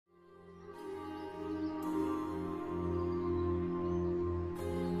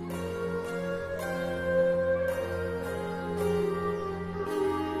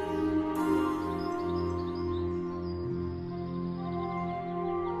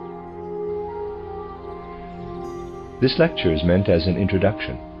This lecture is meant as an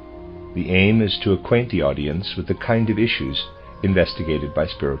introduction. The aim is to acquaint the audience with the kind of issues investigated by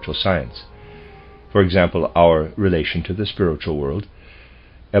spiritual science. For example, our relation to the spiritual world,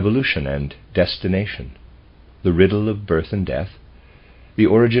 evolution and destination, the riddle of birth and death, the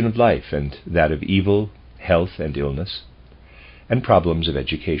origin of life and that of evil, health and illness, and problems of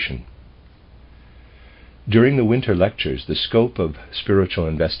education. During the winter lectures, the scope of spiritual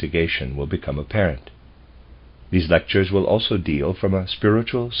investigation will become apparent. These lectures will also deal from a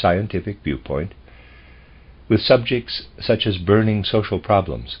spiritual scientific viewpoint with subjects such as burning social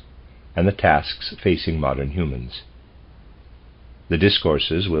problems and the tasks facing modern humans. The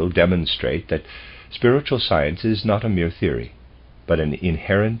discourses will demonstrate that spiritual science is not a mere theory, but an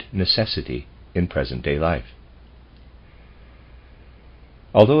inherent necessity in present-day life.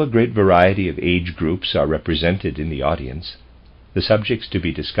 Although a great variety of age groups are represented in the audience, the subjects to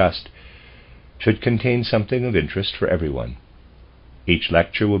be discussed should contain something of interest for everyone. Each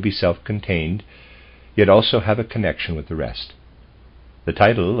lecture will be self-contained, yet also have a connection with the rest. The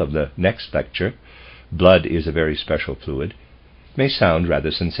title of the next lecture, Blood is a Very Special Fluid, may sound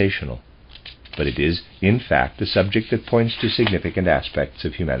rather sensational, but it is, in fact, a subject that points to significant aspects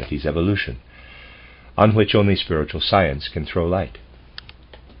of humanity's evolution, on which only spiritual science can throw light.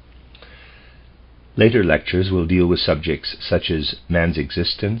 Later lectures will deal with subjects such as man's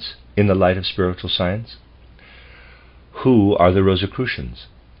existence in the light of spiritual science. Who are the Rosicrucians?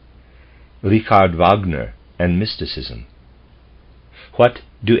 Richard Wagner and mysticism. What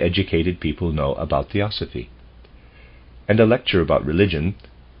do educated people know about theosophy? And a lecture about religion,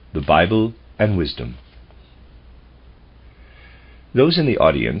 the Bible and wisdom. Those in the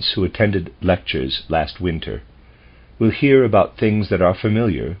audience who attended lectures last winter will hear about things that are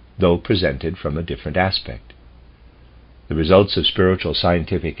familiar, though presented from a different aspect. The results of spiritual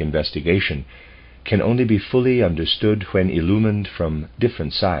scientific investigation can only be fully understood when illumined from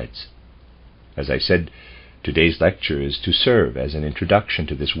different sides. As I said, today's lecture is to serve as an introduction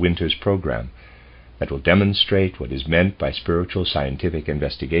to this winter's program that will demonstrate what is meant by spiritual scientific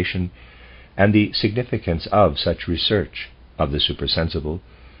investigation and the significance of such research of the supersensible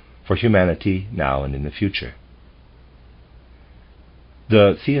for humanity now and in the future.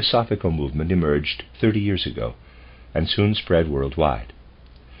 The Theosophical movement emerged 30 years ago and soon spread worldwide.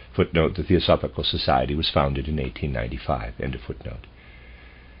 Footnote, the Theosophical Society was founded in 1895. End of footnote.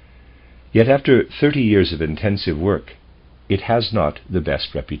 Yet after 30 years of intensive work, it has not the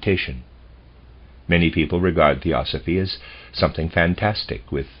best reputation. Many people regard theosophy as something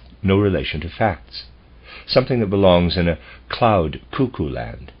fantastic with no relation to facts, something that belongs in a cloud cuckoo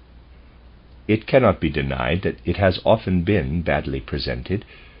land. It cannot be denied that it has often been badly presented,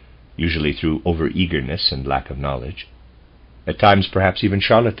 usually through over-eagerness and lack of knowledge. At times, perhaps even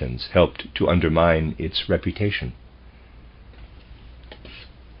charlatans helped to undermine its reputation.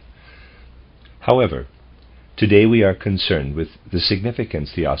 However, today we are concerned with the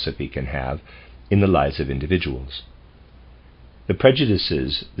significance theosophy can have in the lives of individuals. The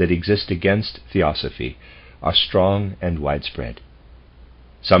prejudices that exist against theosophy are strong and widespread.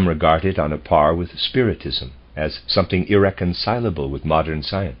 Some regard it on a par with Spiritism, as something irreconcilable with modern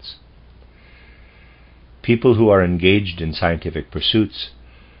science. People who are engaged in scientific pursuits,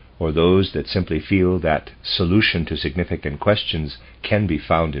 or those that simply feel that solution to significant questions can be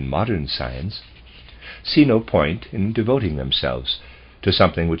found in modern science, see no point in devoting themselves to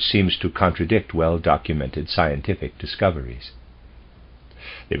something which seems to contradict well-documented scientific discoveries.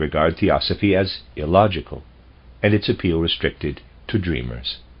 They regard theosophy as illogical, and its appeal restricted to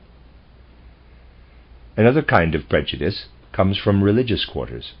dreamers. Another kind of prejudice comes from religious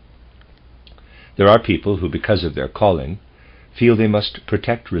quarters. There are people who, because of their calling, feel they must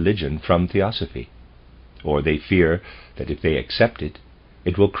protect religion from theosophy, or they fear that if they accept it,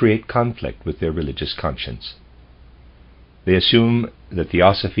 it will create conflict with their religious conscience. They assume that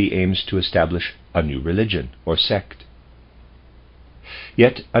theosophy aims to establish a new religion or sect.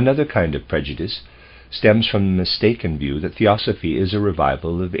 Yet another kind of prejudice stems from the mistaken view that theosophy is a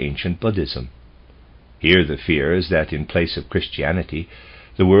revival of ancient Buddhism. Here the fear is that in place of Christianity,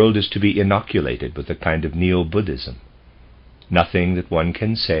 the world is to be inoculated with a kind of neo-Buddhism. Nothing that one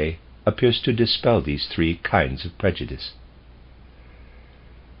can say appears to dispel these three kinds of prejudice.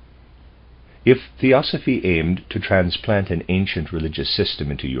 If theosophy aimed to transplant an ancient religious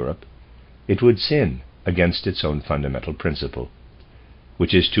system into Europe, it would sin against its own fundamental principle,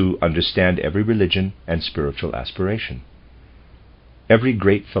 which is to understand every religion and spiritual aspiration. Every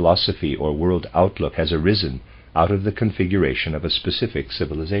great philosophy or world outlook has arisen out of the configuration of a specific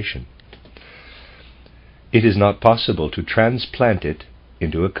civilization. It is not possible to transplant it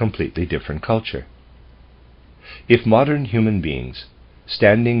into a completely different culture. If modern human beings,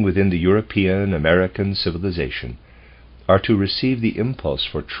 standing within the European-American civilization, are to receive the impulse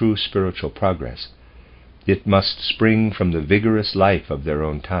for true spiritual progress, it must spring from the vigorous life of their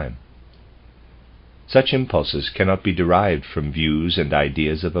own time. Such impulses cannot be derived from views and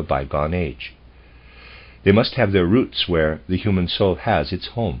ideas of a bygone age. They must have their roots where the human soul has its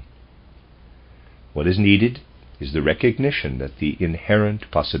home. What is needed is the recognition that the inherent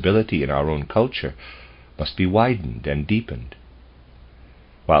possibility in our own culture must be widened and deepened.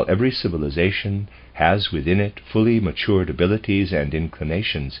 While every civilization has within it fully matured abilities and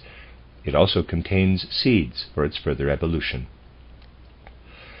inclinations, it also contains seeds for its further evolution.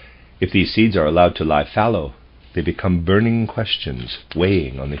 If these seeds are allowed to lie fallow, they become burning questions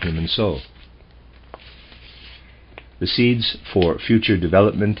weighing on the human soul. The seeds for future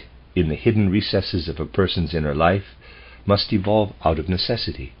development in the hidden recesses of a person's inner life must evolve out of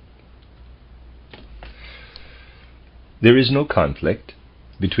necessity. There is no conflict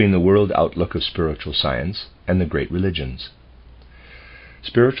between the world outlook of spiritual science and the great religions.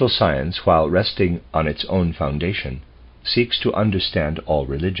 Spiritual science, while resting on its own foundation, seeks to understand all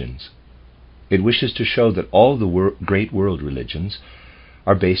religions. It wishes to show that all the great world religions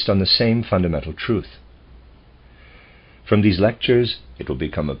are based on the same fundamental truth. From these lectures, it will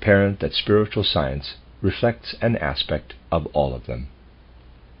become apparent that spiritual science reflects an aspect of all of them.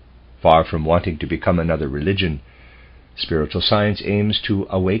 Far from wanting to become another religion, spiritual science aims to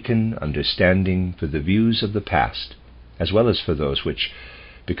awaken understanding for the views of the past, as well as for those which,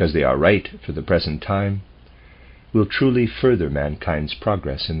 because they are right for the present time, will truly further mankind's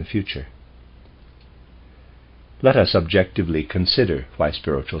progress in the future. Let us objectively consider why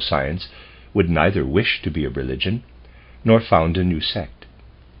spiritual science would neither wish to be a religion nor found a new sect.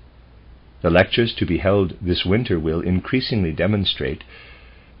 The lectures to be held this winter will increasingly demonstrate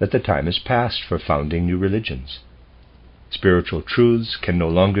that the time is past for founding new religions. Spiritual truths can no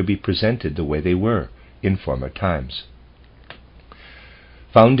longer be presented the way they were in former times.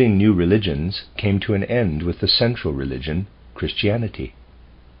 Founding new religions came to an end with the central religion, Christianity.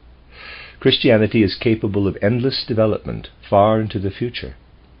 Christianity is capable of endless development far into the future.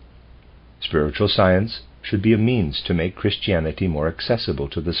 Spiritual science should be a means to make Christianity more accessible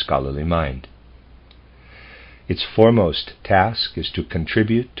to the scholarly mind. Its foremost task is to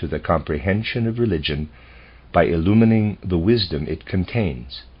contribute to the comprehension of religion by illumining the wisdom it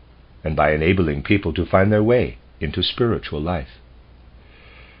contains, and by enabling people to find their way into spiritual life.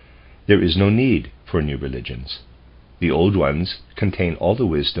 There is no need for new religions. The old ones contain all the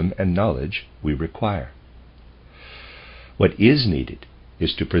wisdom and knowledge we require. What is needed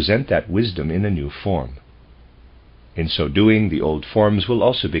is to present that wisdom in a new form. In so doing, the old forms will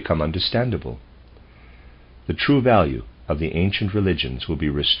also become understandable. The true value of the ancient religions will be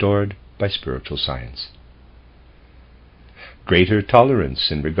restored by spiritual science. Greater tolerance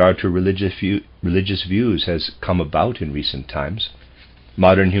in regard to religious views has come about in recent times.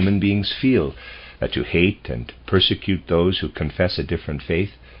 Modern human beings feel that to hate and persecute those who confess a different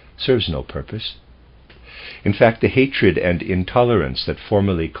faith serves no purpose. In fact, the hatred and intolerance that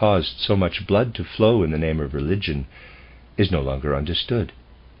formerly caused so much blood to flow in the name of religion is no longer understood.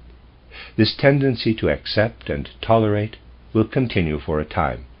 This tendency to accept and tolerate will continue for a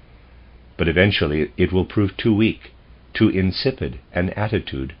time, but eventually it will prove too weak, too insipid an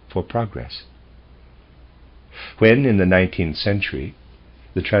attitude for progress. When, in the 19th century,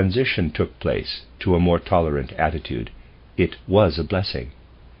 the transition took place to a more tolerant attitude, it was a blessing.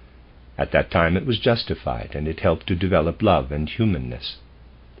 At that time it was justified, and it helped to develop love and humanness.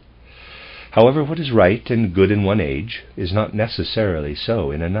 However, what is right and good in one age is not necessarily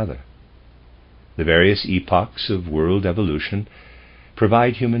so in another. The various epochs of world evolution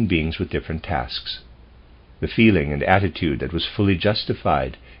provide human beings with different tasks. The feeling and attitude that was fully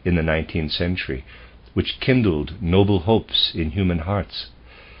justified in the 19th century, which kindled noble hopes in human hearts,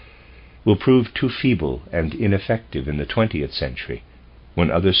 will prove too feeble and ineffective in the 20th century, when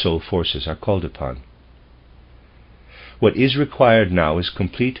other soul forces are called upon. What is required now is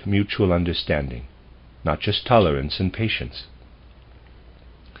complete mutual understanding, not just tolerance and patience.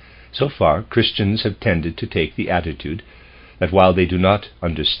 So far, Christians have tended to take the attitude that while they do not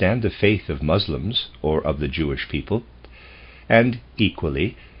understand the faith of Muslims or of the Jewish people, and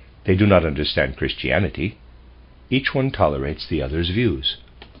equally they do not understand Christianity, each one tolerates the other's views.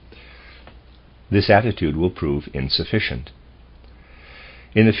 This attitude will prove insufficient.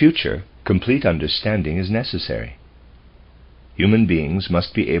 In the future, complete understanding is necessary. Human beings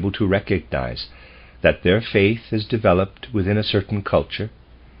must be able to recognize that their faith is developed within a certain culture,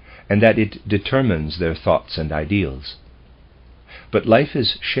 and that it determines their thoughts and ideals. But life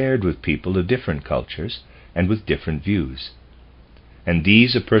is shared with people of different cultures, and with different views, and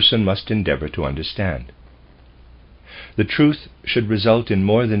these a person must endeavor to understand. The truth should result in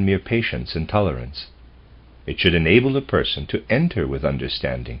more than mere patience and tolerance. It should enable a person to enter with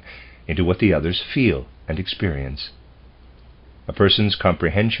understanding into what the others feel and experience. A person's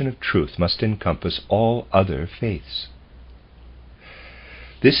comprehension of truth must encompass all other faiths.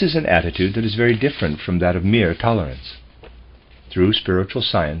 This is an attitude that is very different from that of mere tolerance. Through spiritual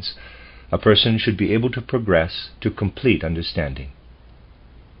science, a person should be able to progress to complete understanding.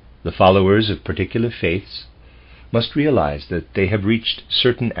 The followers of particular faiths must realize that they have reached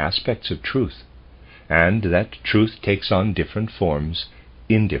certain aspects of truth, and that truth takes on different forms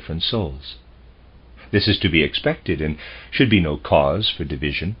in different souls. This is to be expected and should be no cause for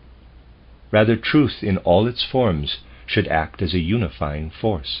division. Rather, truth in all its forms should act as a unifying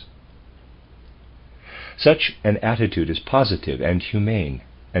force. Such an attitude is positive and humane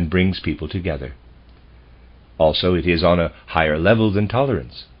and brings people together. Also, it is on a higher level than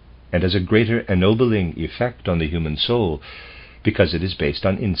tolerance, and has a greater ennobling effect on the human soul because it is based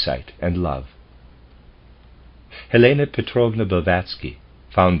on insight and love. Helena Petrovna Blavatsky,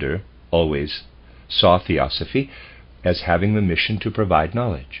 founder, always saw theosophy as having the mission to provide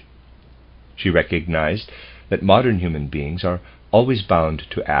knowledge. She recognized that modern human beings are always bound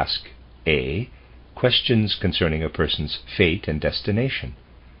to ask a. questions concerning a person's fate and destination,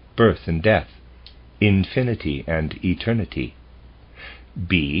 birth and death, infinity and eternity,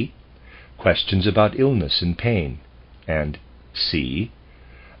 b. questions about illness and pain, and c.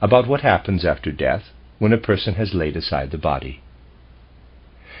 about what happens after death when a person has laid aside the body.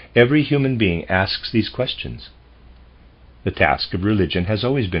 Every human being asks these questions. The task of religion has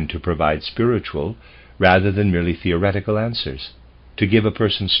always been to provide spiritual rather than merely theoretical answers, to give a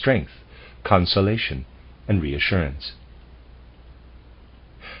person strength, consolation, and reassurance.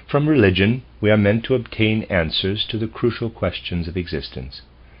 From religion, we are meant to obtain answers to the crucial questions of existence.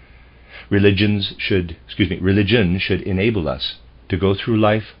 Religion should enable us to go through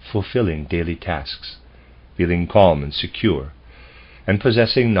life fulfilling daily tasks, feeling calm and secure, and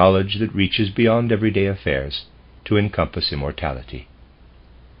possessing knowledge that reaches beyond everyday affairs to encompass immortality.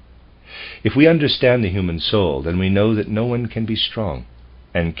 If we understand the human soul, then we know that no one can be strong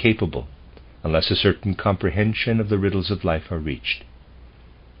and capable unless a certain comprehension of the riddles of life are reached.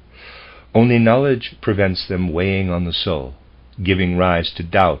 Only knowledge prevents them weighing on the soul, giving rise to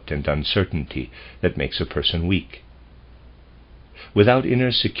doubt and uncertainty that makes a person weak. Without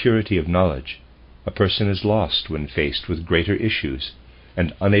inner security of knowledge, a person is lost when faced with greater issues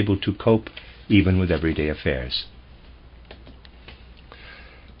and unable to cope even with everyday affairs.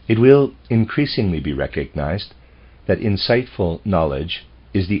 It will increasingly be recognized that insightful knowledge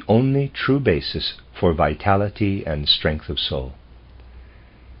is the only true basis for vitality and strength of soul.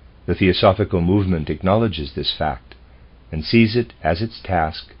 The Theosophical movement acknowledges this fact and sees it as its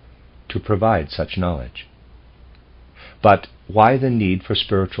task to provide such knowledge. But why the need for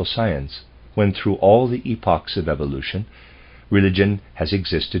spiritual science when through all the epochs of evolution, religion has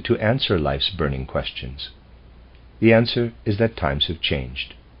existed to answer life's burning questions? The answer is that times have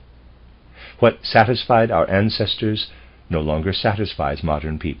changed. What satisfied our ancestors no longer satisfies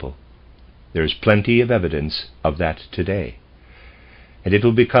modern people. There is plenty of evidence of that today, and it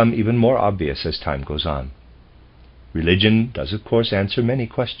will become even more obvious as time goes on. Religion does, of course, answer many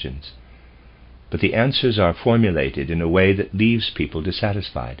questions, but the answers are formulated in a way that leaves people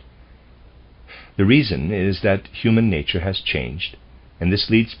dissatisfied. The reason is that human nature has changed, and this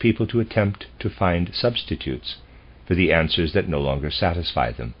leads people to attempt to find substitutes for the answers that no longer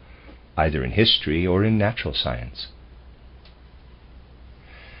satisfy them, either in history or in natural science.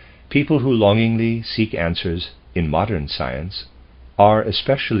 People who longingly seek answers in modern science are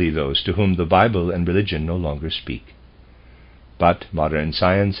especially those to whom the Bible and religion no longer speak. But modern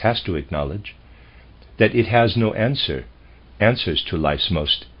science has to acknowledge that it has no answers to life's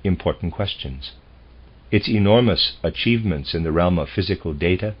most important questions. Its enormous achievements in the realm of physical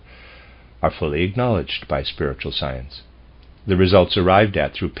data are fully acknowledged by spiritual science. The results arrived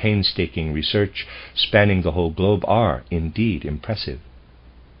at through painstaking research spanning the whole globe are indeed impressive.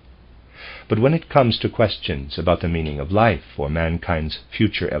 But when it comes to questions about the meaning of life or mankind's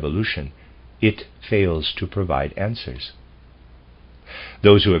future evolution, it fails to provide answers.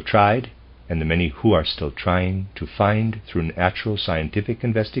 Those who have tried, and the many who are still trying to find through natural scientific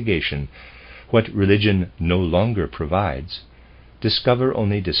investigation what religion no longer provides, discover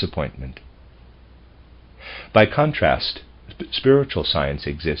only disappointment. By contrast, spiritual science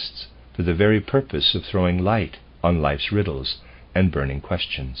exists for the very purpose of throwing light on life's riddles and burning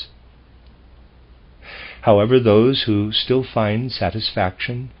questions. However, those who still find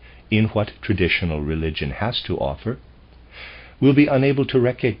satisfaction in what traditional religion has to offer, will be unable to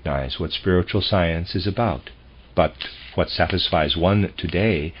recognize what spiritual science is about, but what satisfies one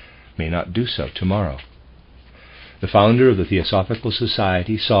today may not do so tomorrow. The founder of the Theosophical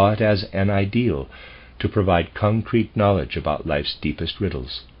Society saw it as an ideal to provide concrete knowledge about life's deepest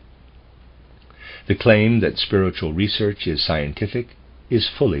riddles. The claim that spiritual research is scientific is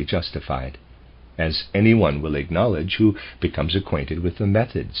fully justified, as anyone will acknowledge who becomes acquainted with the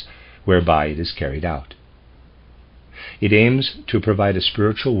methods whereby it is carried out. It aims to provide a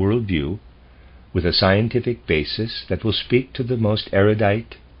spiritual worldview with a scientific basis that will speak to the most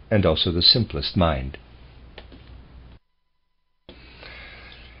erudite and also the simplest mind.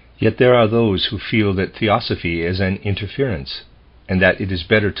 Yet there are those who feel that theosophy is an interference, and that it is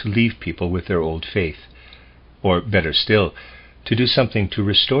better to leave people with their old faith, or better still, to do something to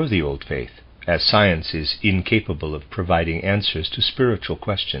restore the old faith, as science is incapable of providing answers to spiritual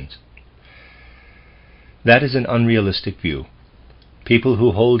questions. That is an unrealistic view. People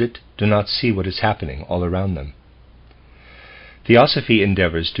who hold it do not see what is happening all around them. Theosophy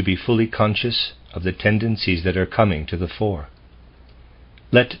endeavors to be fully conscious of the tendencies that are coming to the fore.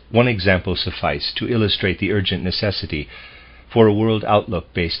 Let one example suffice to illustrate the urgent necessity for a world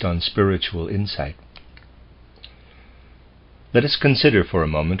outlook based on spiritual insight. Let us consider for a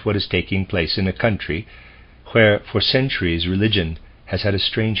moment what is taking place in a country where for centuries religion has had a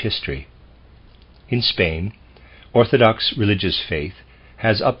strange history. In Spain, Orthodox religious faith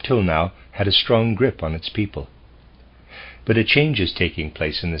has up till now had a strong grip on its people. But a change is taking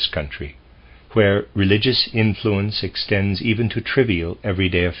place in this country, where religious influence extends even to trivial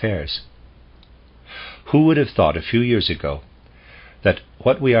everyday affairs. Who would have thought a few years ago that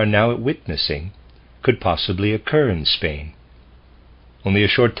what we are now witnessing could possibly occur in Spain? Only a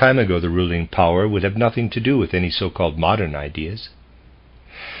short time ago the ruling power would have nothing to do with any so-called modern ideas.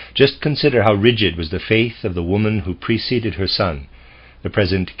 Just consider how rigid was the faith of the woman who preceded her son, the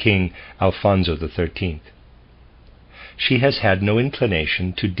present King Alfonso XIII. She has had no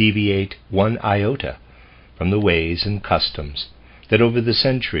inclination to deviate one iota from the ways and customs that over the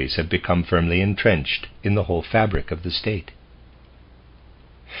centuries have become firmly entrenched in the whole fabric of the state.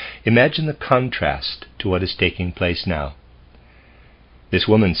 Imagine the contrast to what is taking place now. This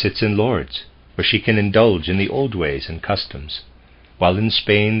woman sits in Lourdes, where she can indulge in the old ways and customs, while in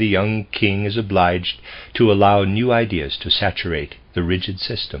Spain the young king is obliged to allow new ideas to saturate the rigid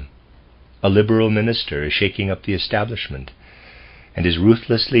system. A liberal minister is shaking up the establishment and is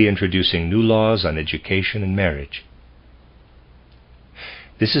ruthlessly introducing new laws on education and marriage.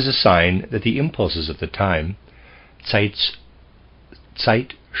 This is a sign that the impulses of the time,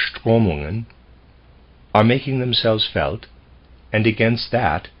 Zeitströmungen, are making themselves felt, and against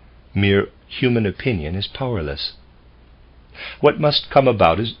that, mere human opinion is powerless. What must come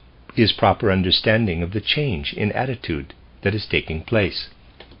about is proper understanding of the change in attitude that is taking place.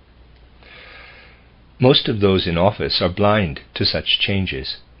 Most of those in office are blind to such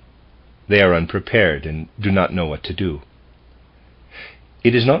changes. They are unprepared and do not know what to do.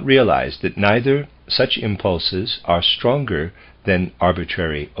 It is not realized that neither such impulses are stronger than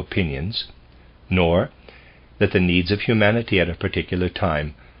arbitrary opinions, nor that the needs of humanity at a particular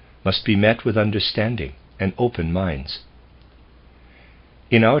time must be met with understanding and open minds.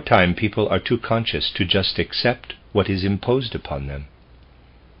 In our time, people are too conscious to just accept what is imposed upon them.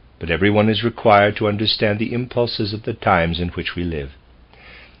 But everyone is required to understand the impulses of the times in which we live,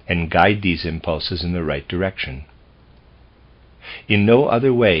 and guide these impulses in the right direction. In no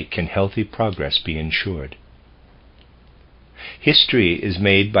other way can healthy progress be ensured. History is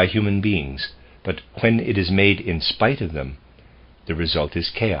made by human beings, but when it is made in spite of them, the result is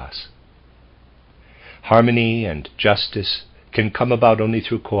chaos. Harmony and justice can come about only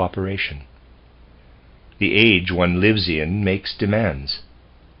through cooperation. The age one lives in makes demands.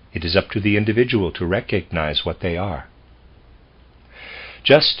 It is up to the individual to recognize what they are.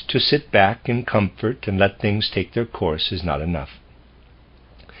 Just to sit back in comfort and let things take their course is not enough.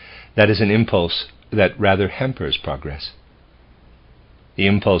 That is an impulse that rather hampers progress. The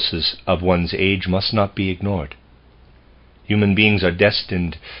impulses of one's age must not be ignored. Human beings are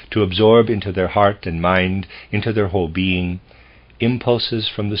destined to absorb into their heart and mind, into their whole being, impulses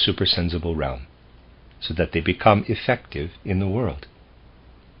from the supersensible realm, so that they become effective in the world.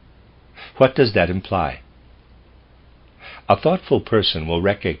 What does that imply? A thoughtful person will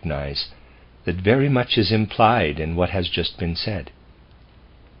recognize that very much is implied in what has just been said.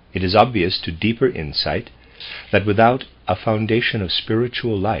 It is obvious to deeper insight that without a foundation of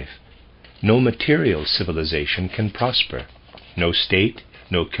spiritual life, no material civilization can prosper. No state,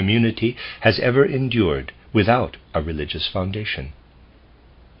 no community has ever endured without a religious foundation.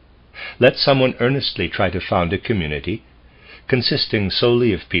 Let someone earnestly try to found a community consisting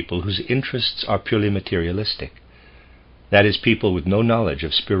solely of people whose interests are purely materialistic, that is, people with no knowledge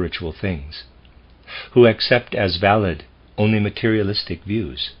of spiritual things, who accept as valid only materialistic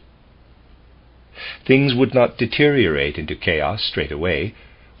views. Things would not deteriorate into chaos straight away,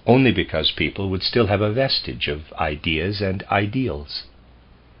 only because people would still have a vestige of ideas and ideals.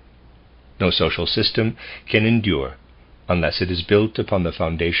 No social system can endure unless it is built upon the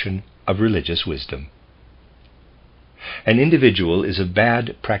foundation of religious wisdom. An individual is a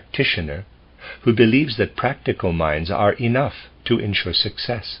bad practitioner who believes that practical minds are enough to ensure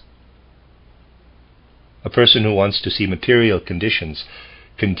success. A person who wants to see material conditions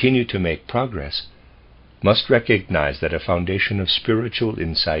continue to make progress must recognize that a foundation of spiritual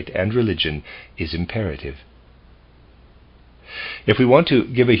insight and religion is imperative. If we want to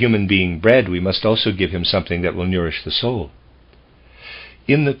give a human being bread, we must also give him something that will nourish the soul.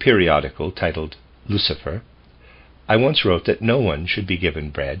 In the periodical titled Lucifer, I once wrote that no one should be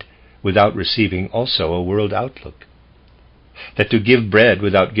given bread without receiving also a world outlook, that to give bread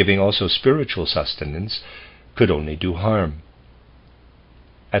without giving also spiritual sustenance could only do harm.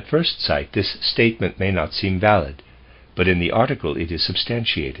 At first sight, this statement may not seem valid, but in the article it is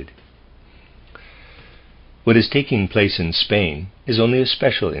substantiated. What is taking place in Spain is only a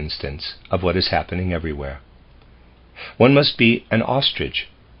special instance of what is happening everywhere. One must be an ostrich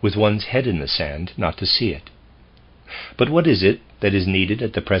with one's head in the sand not to see it. But what is it that is needed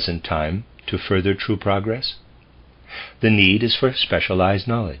at the present time to further true progress? The need is for specialized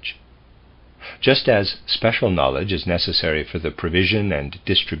knowledge. Just as special knowledge is necessary for the provision and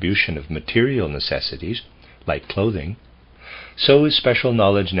distribution of material necessities, like clothing, so is special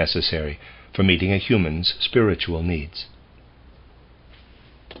knowledge necessary for meeting a human's spiritual needs.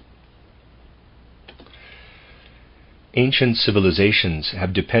 Ancient civilizations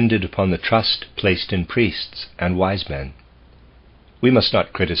have depended upon the trust placed in priests and wise men. We must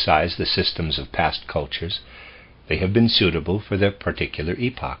not criticize the systems of past cultures. They have been suitable for their particular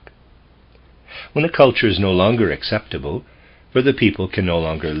epoch. When a culture is no longer acceptable, for the people can no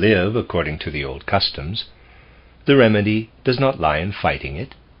longer live according to the old customs, the remedy does not lie in fighting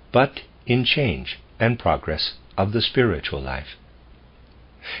it, but in change and progress of the spiritual life.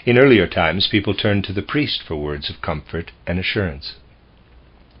 In earlier times, people turned to the priest for words of comfort and assurance.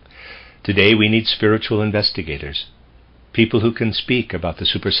 Today we need spiritual investigators, people who can speak about the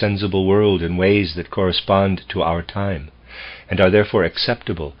supersensible world in ways that correspond to our time, and are therefore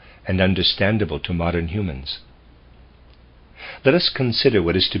acceptable and understandable to modern humans. Let us consider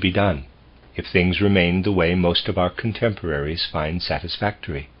what is to be done if things remain the way most of our contemporaries find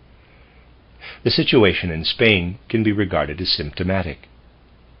satisfactory. The situation in Spain can be regarded as symptomatic.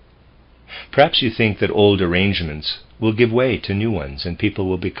 Perhaps you think that old arrangements will give way to new ones and people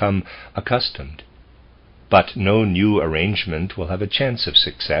will become accustomed. But no new arrangement will have a chance of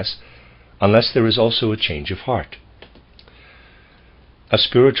success unless there is also a change of heart. A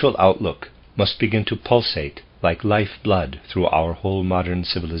spiritual outlook must begin to pulsate like life-blood through our whole modern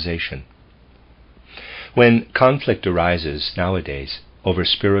civilization. When conflict arises nowadays over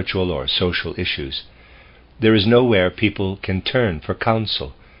spiritual or social issues, there is nowhere people can turn for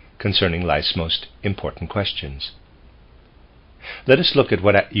counsel concerning life's most important questions. Let us look at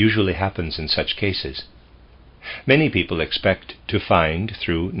what usually happens in such cases. Many people expect to find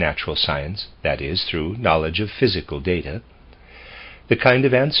through natural science, that is, through knowledge of physical data, the kind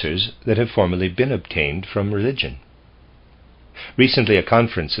of answers that have formerly been obtained from religion. Recently, a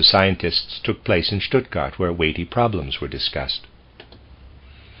conference of scientists took place in Stuttgart where weighty problems were discussed.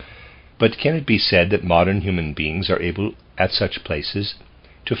 But can it be said that modern human beings are able, at such places,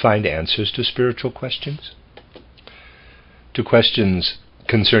 to find answers to spiritual questions? To questions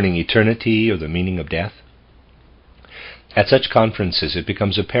concerning eternity or the meaning of death? At such conferences it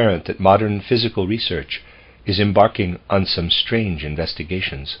becomes apparent that modern physical research is embarking on some strange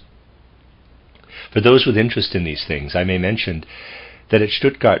investigations. For those with interest in these things, I may mention that at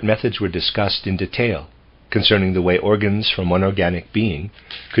Stuttgart methods were discussed in detail concerning the way organs from one organic being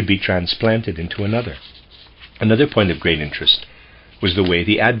could be transplanted into another. Another point of great interest was the way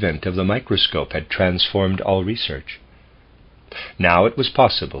the advent of the microscope had transformed all research. Now it was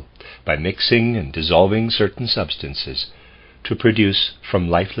possible, by mixing and dissolving certain substances, to produce from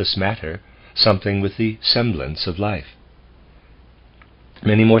lifeless matter something with the semblance of life.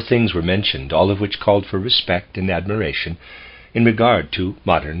 Many more things were mentioned, all of which called for respect and admiration in regard to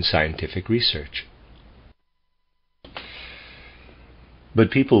modern scientific research. But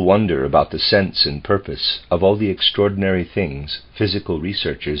people wonder about the sense and purpose of all the extraordinary things physical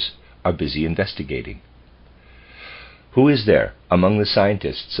researchers are busy investigating. Who is there among the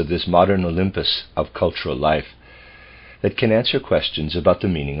scientists of this modern Olympus of cultural life that can answer questions about the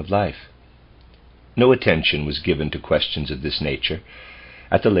meaning of life? No attention was given to questions of this nature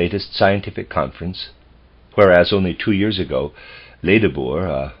at the latest scientific conference, whereas only 2 years ago Ledebour,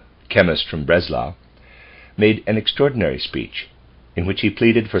 a chemist from Breslau, made an extraordinary speech in which he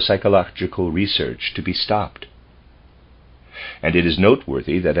pleaded for psychological research to be stopped. And it is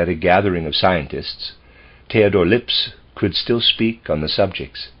noteworthy that at a gathering of scientists, Theodor Lips could still speak on the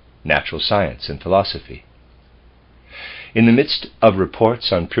subjects, natural science and philosophy. In the midst of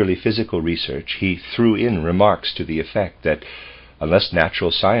reports on purely physical research, he threw in remarks to the effect that unless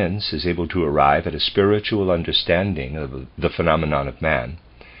natural science is able to arrive at a spiritual understanding of the phenomenon of man,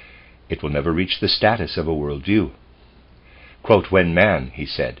 it will never reach the status of a worldview. Quote, "When man," he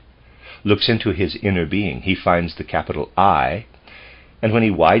said, "looks into his inner being, he finds the capital I, and when he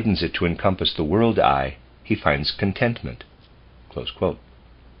widens it to encompass the world I, he finds contentment." Close quote.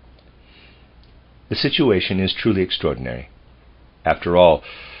 The situation is truly extraordinary. After all,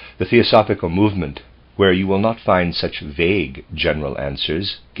 the theosophical movement, where you will not find such vague general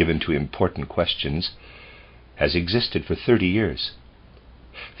answers given to important questions, has existed for 30 years.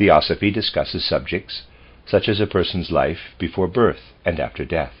 Theosophy discusses subjects such as a person's life before birth and after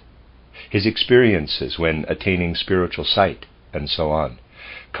death, his experiences when attaining spiritual sight, and so on,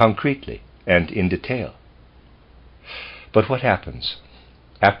 concretely and in detail. But what happens?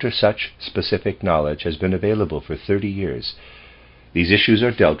 After such specific knowledge has been available for 30 years, these issues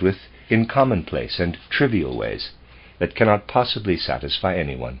are dealt with in commonplace and trivial ways that cannot possibly satisfy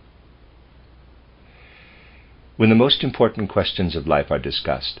anyone. When the most important questions of life are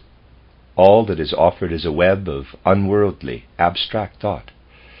discussed, all that is offered is a web of unworldly, abstract thought,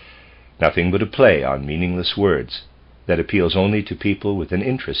 nothing but a play on meaningless words that appeals only to people with an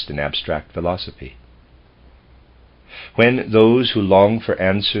interest in abstract philosophy. When those who long for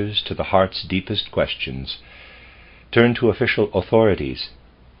answers to the heart's deepest questions turn to official authorities,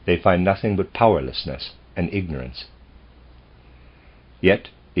 they find nothing but powerlessness and ignorance. Yet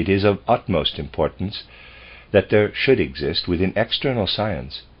it is of utmost importance that there should exist within external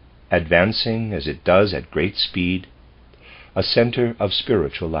science, advancing as it does at great speed, a center of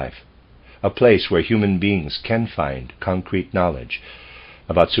spiritual life, a place where human beings can find concrete knowledge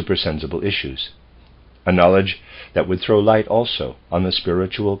about supersensible issues, a knowledge that would throw light also on the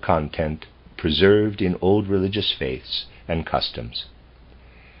spiritual content preserved in old religious faiths and customs.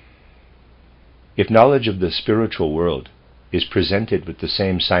 If knowledge of the spiritual world is presented with the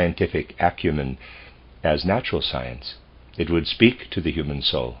same scientific acumen as natural science, it would speak to the human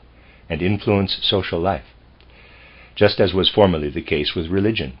soul and influence social life, just as was formerly the case with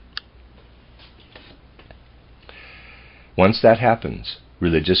religion. Once that happens,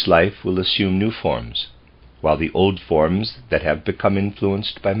 religious life will assume new forms, while the old forms that have become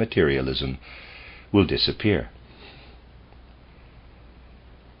influenced by materialism will disappear.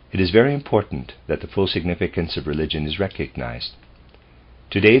 It is very important that the full significance of religion is recognized.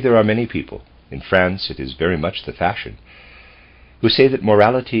 Today there are many people, in France it is very much the fashion, who say that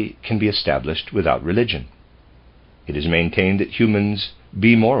morality can be established without religion. It is maintained that humans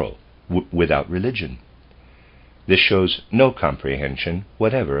be moral without religion. This shows no comprehension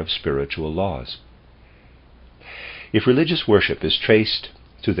whatever of spiritual laws. If religious worship is traced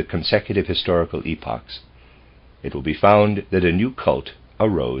to the consecutive historical epochs, it will be found that a new cult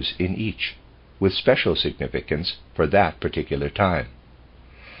arose in each, with special significance for that particular time.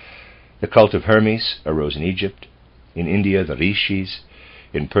 The cult of Hermes arose in Egypt, in India the Rishis,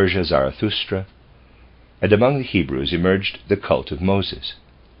 in Persia Zarathustra, and among the Hebrews emerged the cult of Moses.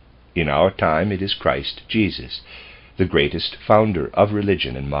 In our time it is Christ Jesus, the greatest founder of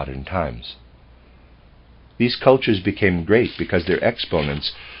religion in modern times. These cultures became great because their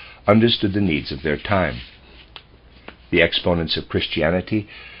exponents understood the needs of their time. The exponents of Christianity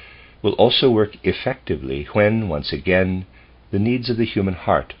will also work effectively when, once again, the needs of the human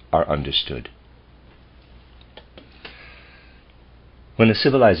heart are understood. When a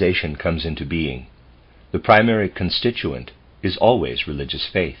civilization comes into being, the primary constituent is always religious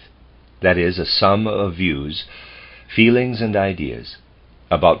faith, that is, a sum of views, feelings, and ideas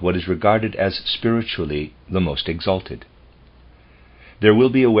about what is regarded as spiritually the most exalted. There will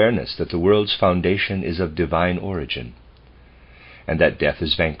be awareness that the world's foundation is of divine origin, and that death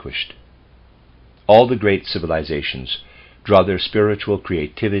is vanquished. All the great civilizations draw their spiritual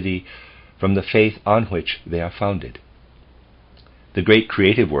creativity from the faith on which they are founded. The great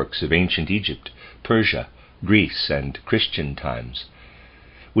creative works of ancient Egypt, Persia, Greece, and Christian times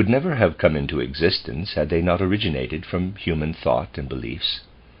would never have come into existence had they not originated from human thought and beliefs.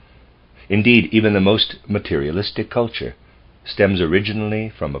 Indeed, even the most materialistic culture stems originally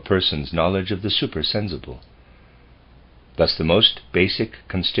from a person's knowledge of the supersensible. Thus, the most basic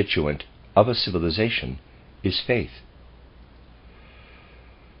constituent of a civilization is faith.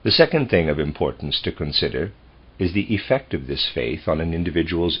 The second thing of importance to consider is the effect of this faith on an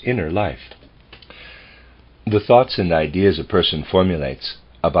individual's inner life. The thoughts and ideas a person formulates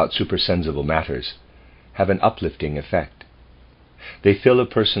about supersensible matters have an uplifting effect. They fill a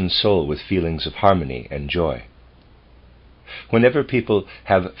person's soul with feelings of harmony and joy. Whenever people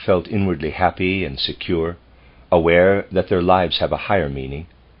have felt inwardly happy and secure, aware that their lives have a higher meaning,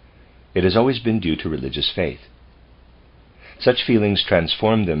 it has always been due to religious faith. Such feelings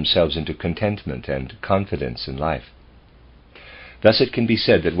transform themselves into contentment and confidence in life. Thus it can be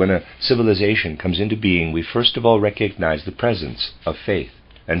said that when a civilization comes into being, we first of all recognize the presence of faith,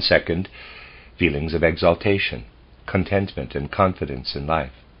 and second, feelings of exaltation, contentment, and confidence in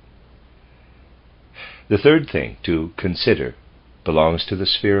life. The third thing to consider belongs to the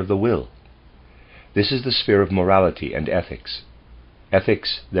sphere of the will. This is the sphere of morality and ethics.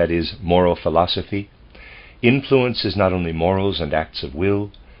 Ethics, that is, moral philosophy, influences not only morals and acts of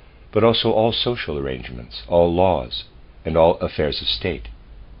will, but also all social arrangements, all laws, and all affairs of state.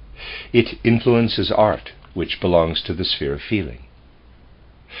 It influences art, which belongs to the sphere of feeling.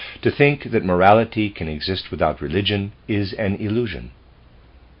 To think that morality can exist without religion is an illusion.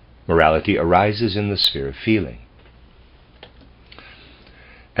 Morality arises in the sphere of feeling.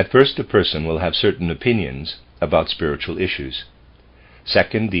 At first, a person will have certain opinions about spiritual issues.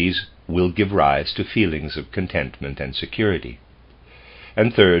 Second, these will give rise to feelings of contentment and security.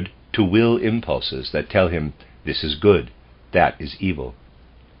 And third, to will impulses that tell him this is good, that is evil.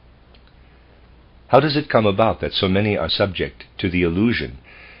 How does it come about that so many are subject to the illusion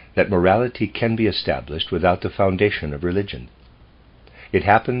that morality can be established without the foundation of religion? It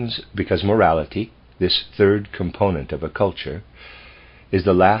happens because morality, this third component of a culture, is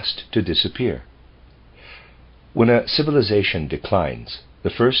the last to disappear. When a civilization declines, the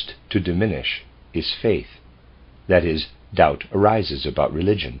first to diminish is faith. That is, doubt arises about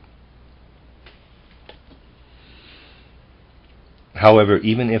religion. However,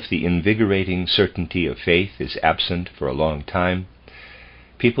 even if the invigorating certainty of faith is absent for a long time,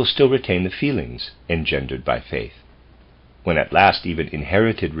 people still retain the feelings engendered by faith. When at last even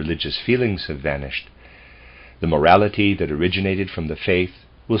inherited religious feelings have vanished, the morality that originated from the faith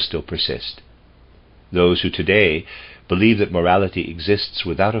will still persist. Those who today believe that morality exists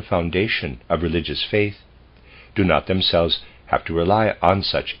without a foundation of religious faith do not themselves have to rely on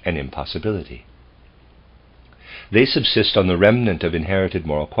such an impossibility. They subsist on the remnant of inherited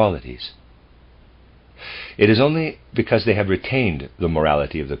moral qualities. It is only because they have retained the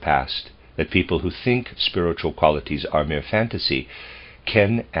morality of the past that people who think spiritual qualities are mere fantasy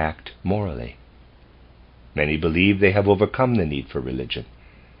can act morally. Many believe they have overcome the need for religion,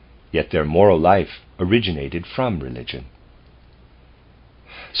 yet their moral life originated from religion.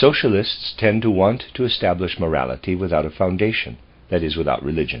 Socialists tend to want to establish morality without a foundation, that is, without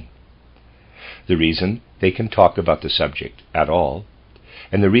religion. The reason they can talk about the subject at all,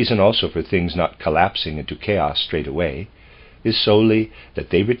 and the reason also for things not collapsing into chaos straight away, is solely that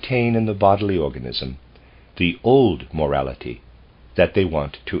they retain in the bodily organism the old morality that they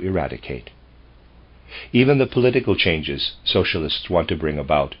want to eradicate. Even the political changes socialists want to bring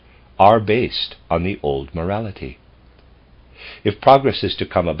about are based on the old morality. If progress is to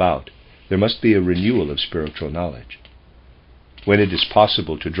come about, there must be a renewal of spiritual knowledge. When it is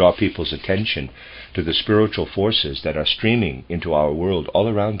possible to draw people's attention to the spiritual forces that are streaming into our world all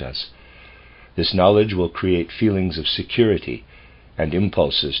around us, this knowledge will create feelings of security and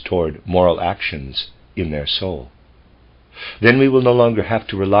impulses toward moral actions in their soul. Then we will no longer have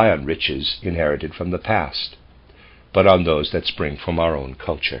to rely on riches inherited from the past, but on those that spring from our own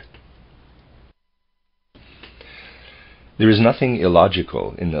culture. There is nothing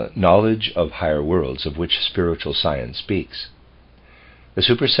illogical in the knowledge of higher worlds of which spiritual science speaks. The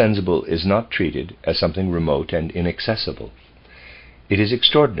supersensible is not treated as something remote and inaccessible. It is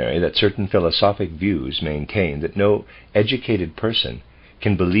extraordinary that certain philosophic views maintain that no educated person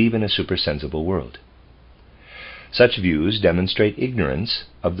can believe in a supersensible world. Such views demonstrate ignorance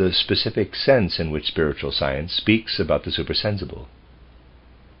of the specific sense in which spiritual science speaks about the supersensible.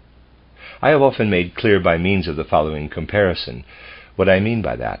 I have often made clear by means of the following comparison what I mean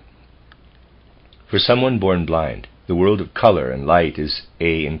by that. For someone born blind, the world of color and light is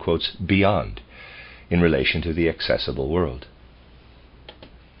a, in quotes, beyond in relation to the accessible world.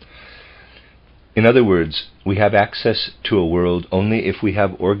 In other words, we have access to a world only if we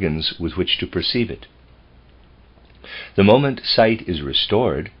have organs with which to perceive it. The moment sight is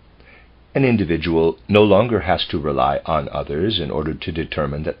restored, An individual no longer has to rely on others in order to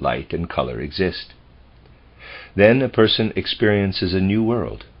determine that light and color exist. Then a person experiences a new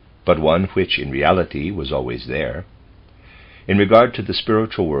world, but one which in reality was always there. In regard to the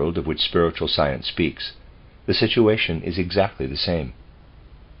spiritual world of which spiritual science speaks, the situation is exactly the same.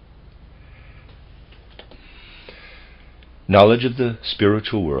 Knowledge of the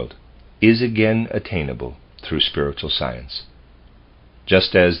spiritual world is again attainable through spiritual science.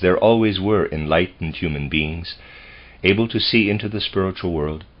 Just as there always were enlightened human beings able to see into the spiritual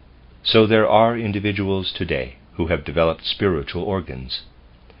world, so there are individuals today who have developed spiritual organs.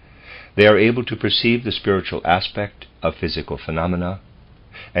 They are able to perceive the spiritual aspect of physical phenomena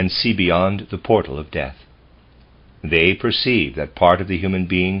and see beyond the portal of death. They perceive that part of the human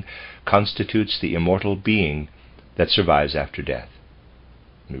being constitutes the immortal being that survives after death.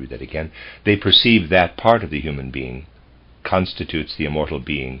 Let me read that again. They perceive that part of the human being constitutes the immortal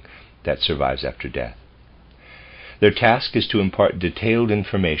being that survives after death. Their task is to impart detailed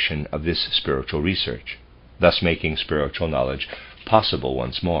information of this spiritual research, thus making spiritual knowledge possible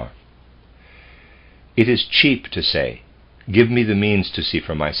once more. It is cheap to say, "Give me the means to see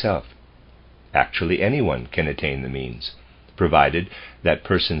for myself." Actually, anyone can attain the means, provided that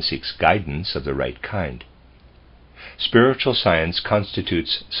person seeks guidance of the right kind. Spiritual science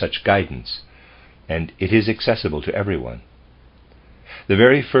constitutes such guidance, and it is accessible to everyone. The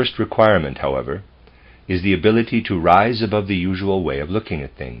very first requirement, however, is the ability to rise above the usual way of looking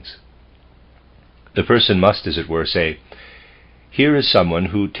at things. The person must, as it were, say, "Here is someone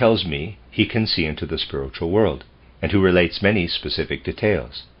who tells me he can see into the spiritual world, and who relates many specific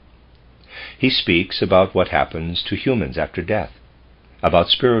details. He speaks about what happens to humans after death, about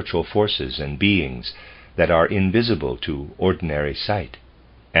spiritual forces and beings that are invisible to ordinary sight,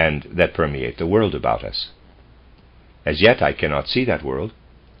 and that permeate the world about us. As yet I cannot see that world,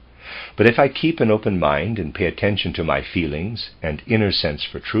 but if I keep an open mind and pay attention to my feelings and inner sense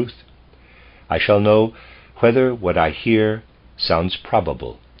for truth, I shall know whether what I hear sounds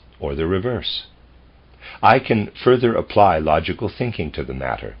probable or the reverse. I can further apply logical thinking to the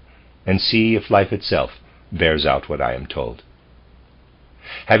matter and see if life itself bears out what I am told.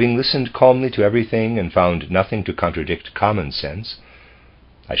 Having listened calmly to everything and found nothing to contradict common sense,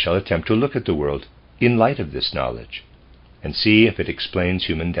 I shall attempt to look at the world in light of this knowledge and see if it explains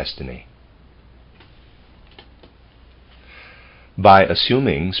human destiny. By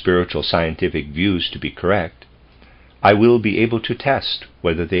assuming spiritual scientific views to be correct, I will be able to test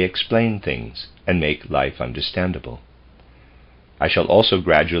whether they explain things and make life understandable. I shall also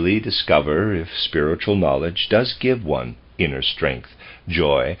gradually discover if spiritual knowledge does give one inner strength,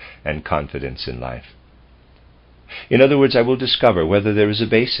 joy, and confidence in life. In other words, I will discover whether there is a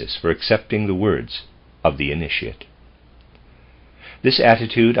basis for accepting the words of the initiate. This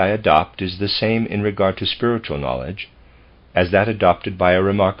attitude I adopt is the same in regard to spiritual knowledge as that adopted by a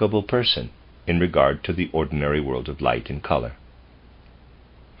remarkable person in regard to the ordinary world of light and color.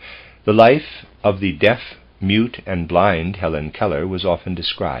 The life of the deaf, mute, and blind Helen Keller was often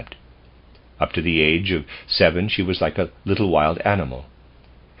described. Up to the age of 7, she was like a little wild animal.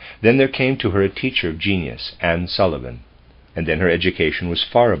 Then there came to her a teacher of genius, Anne Sullivan, and then her education was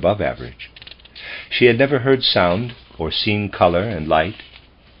far above average. She had never heard sound or seen color and light.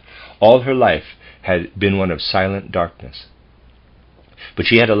 All her life had been one of silent darkness. But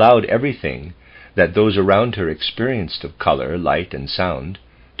she had allowed everything that those around her experienced of color, light, and sound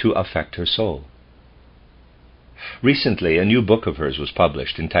to affect her soul. Recently, a new book of hers was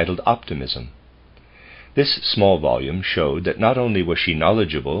published entitled Optimism. This small volume showed that not only was she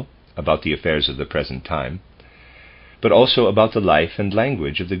knowledgeable about the affairs of the present time, but also about the life and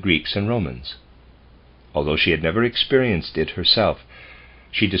language of the Greeks and Romans. Although she had never experienced it herself,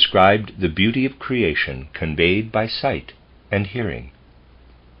 she described the beauty of creation conveyed by sight and hearing.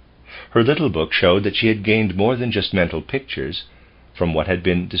 Her little book showed that she had gained more than just mental pictures from what had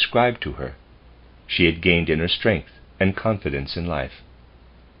been described to her. She had gained inner strength and confidence in life.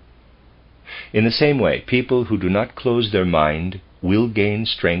 In the same way, people who do not close their mind will gain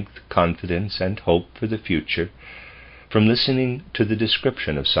strength, confidence, and hope for the future from listening to the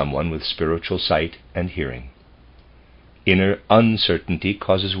description of someone with spiritual sight and hearing. Inner uncertainty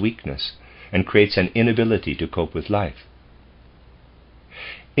causes weakness and creates an inability to cope with life.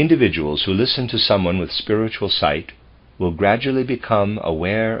 Individuals who listen to someone with spiritual sight will gradually become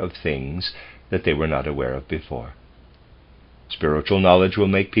aware of things that they were not aware of before. Spiritual knowledge will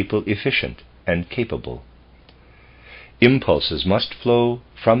make people efficient and capable. Impulses must flow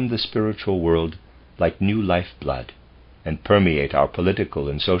from the spiritual world like new lifeblood and permeate our political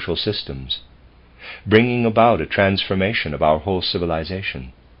and social systems, bringing about a transformation of our whole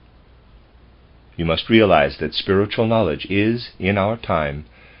civilization. you must realize that spiritual knowledge is, in our time,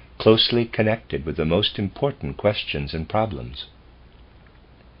 closely connected with the most important questions and problems.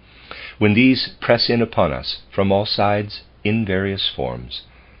 When these press in upon us from all sides in various forms,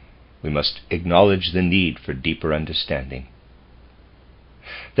 we must acknowledge the need for deeper understanding.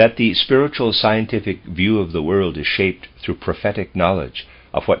 That the spiritual scientific view of the world is shaped through prophetic knowledge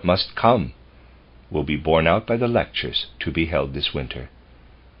of what must come will be borne out by the lectures to be held this winter.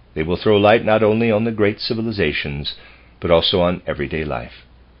 They will throw light not only on the great civilizations, but also on everyday life.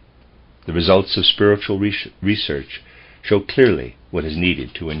 The results of spiritual research show clearly what is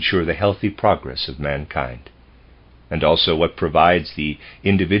needed to ensure the healthy progress of mankind, and also what provides the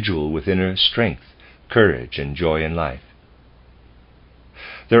individual with inner strength, courage, and joy in life.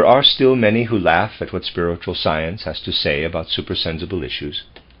 There are still many who laugh at what spiritual science has to say about supersensible issues.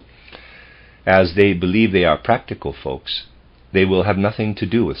 As they believe they are practical folks, they will have nothing to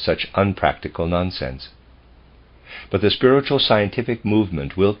do with such unpractical nonsense. But the spiritual scientific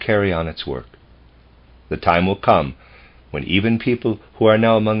movement will carry on its work. The time will come when even people who are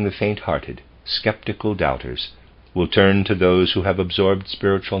now among the faint-hearted, skeptical doubters will turn to those who have absorbed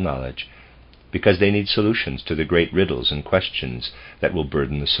spiritual knowledge, because they need solutions to the great riddles and questions that will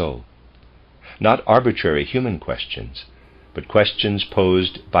burden the soul. Not arbitrary human questions, but questions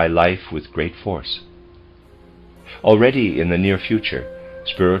posed by life with great force. Already in the near future,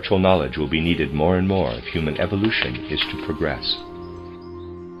 spiritual knowledge will be needed more and more if human evolution is to progress.